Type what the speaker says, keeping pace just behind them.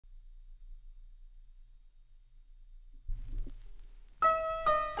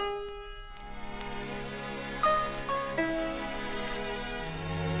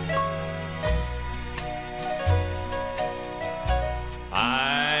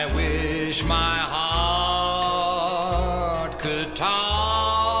wish my heart could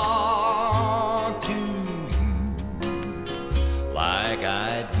talk to you like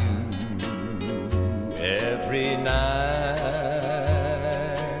I do every night.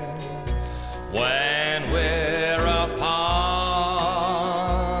 When we're apart,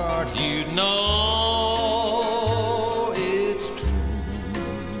 you know it's true.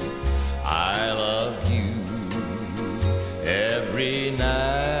 I love you every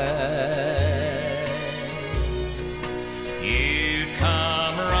night. You'd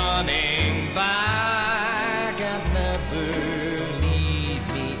come running back and never leave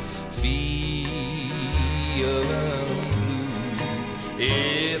me feeling blue.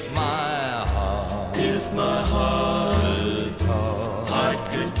 If my heart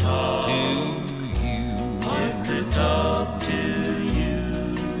could talk to you, heart could talk to you.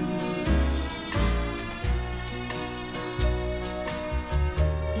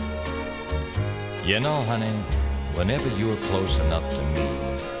 You know, honey, whenever you're close enough to me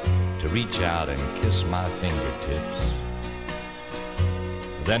to reach out and kiss my fingertips,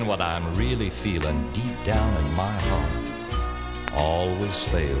 then what I'm really feeling deep down in my heart always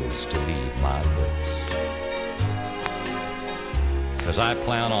fails to leave my lips. 'Cause I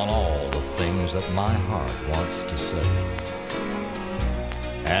plan on all the things that my heart wants to say,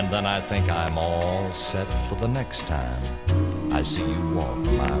 and then I think I'm all set for the next time I see you walk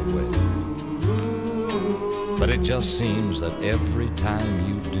my way. But it just seems that every time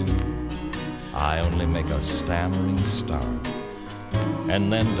you do, I only make a stammering start.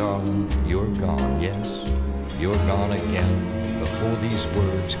 And then, darling, you're gone. Yes, you're gone again before these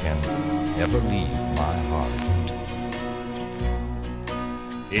words can ever leave my heart.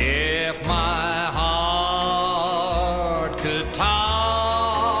 If my heart could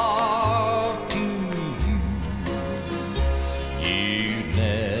talk to you, you'd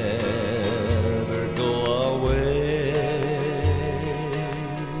never go away.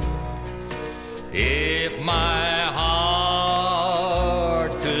 If my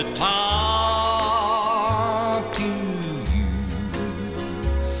heart could talk to you,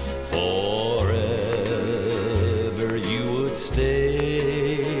 forever you would stay.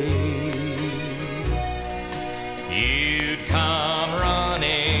 You'd come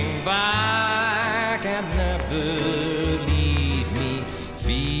running back and never leave me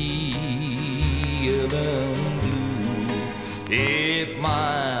feeling blue. If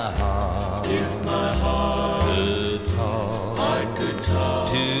my